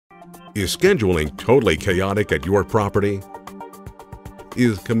Is scheduling totally chaotic at your property?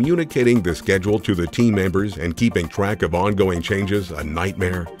 Is communicating the schedule to the team members and keeping track of ongoing changes a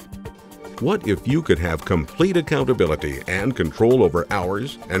nightmare? What if you could have complete accountability and control over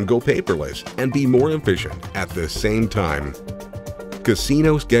hours and go paperless and be more efficient at the same time?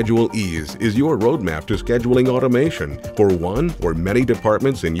 Casino Schedule Ease is your roadmap to scheduling automation for one or many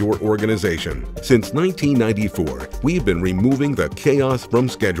departments in your organization. Since 1994, we've been removing the chaos from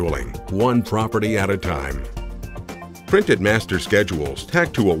scheduling, one property at a time. Printed master schedules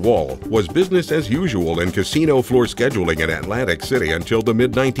tacked to a wall was business as usual in casino floor scheduling in Atlantic City until the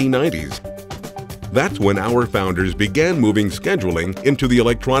mid-1990s. That's when our founders began moving scheduling into the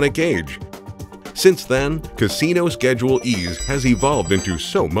electronic age. Since then, Casino Schedule Ease has evolved into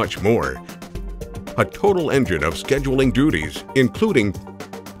so much more. A total engine of scheduling duties, including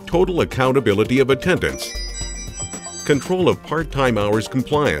total accountability of attendance, control of part-time hours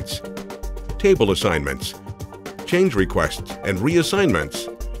compliance, table assignments, change requests and reassignments,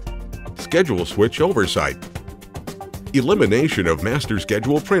 schedule switch oversight, elimination of master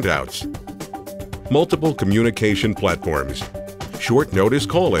schedule printouts, multiple communication platforms, short notice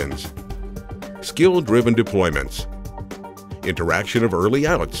call-ins, skill-driven deployments, interaction of early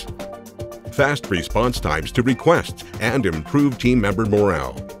outs, fast response times to requests and improved team member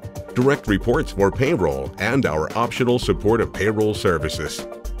morale, direct reports for payroll and our optional support of payroll services,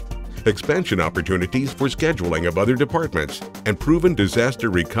 expansion opportunities for scheduling of other departments, and proven disaster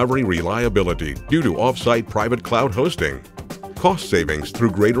recovery reliability due to off-site private cloud hosting, cost savings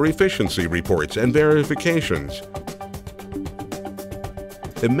through greater efficiency reports and verifications.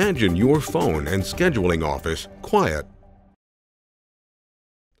 Imagine your phone and scheduling office quiet.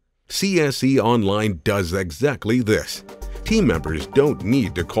 CSE Online does exactly this. Team members don't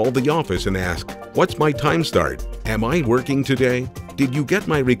need to call the office and ask, "What's my time start? Am I working today? Did you get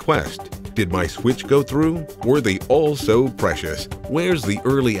my request? Did my switch go through? Were they all so precious? Where's the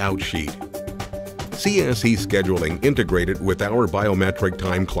early out sheet?" CSE scheduling integrated with our biometric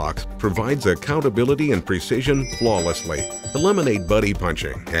time clocks provides accountability and precision flawlessly. Eliminate buddy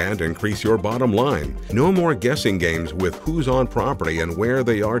punching and increase your bottom line. No more guessing games with who's on property and where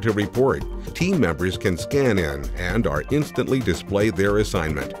they are to report. Team members can scan in and are instantly display their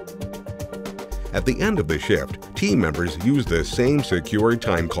assignment. At the end of the shift, team members use the same secure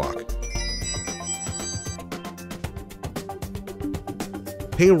time clock.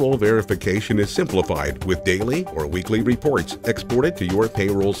 Payroll verification is simplified with daily or weekly reports exported to your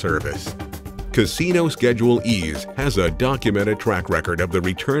payroll service. Casino Schedule Ease has a documented track record of the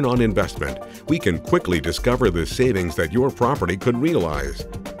return on investment. We can quickly discover the savings that your property could realize.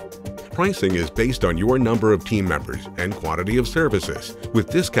 Pricing is based on your number of team members and quantity of services,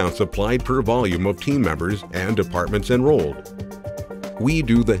 with discounts applied per volume of team members and departments enrolled. We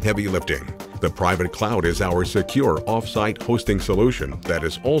do the heavy lifting. The private cloud is our secure off-site hosting solution that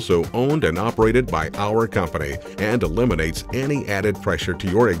is also owned and operated by our company and eliminates any added pressure to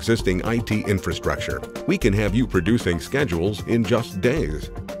your existing IT infrastructure. We can have you producing schedules in just days.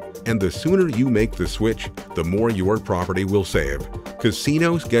 And the sooner you make the switch, the more your property will save.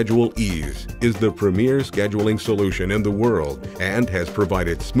 Casino Schedule Ease is the premier scheduling solution in the world and has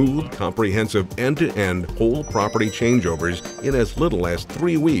provided smooth, comprehensive end-to-end whole property changeovers in as little as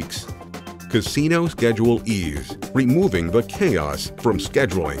 3 weeks. Casino Schedule Ease, removing the chaos from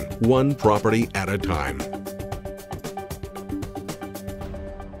scheduling one property at a time.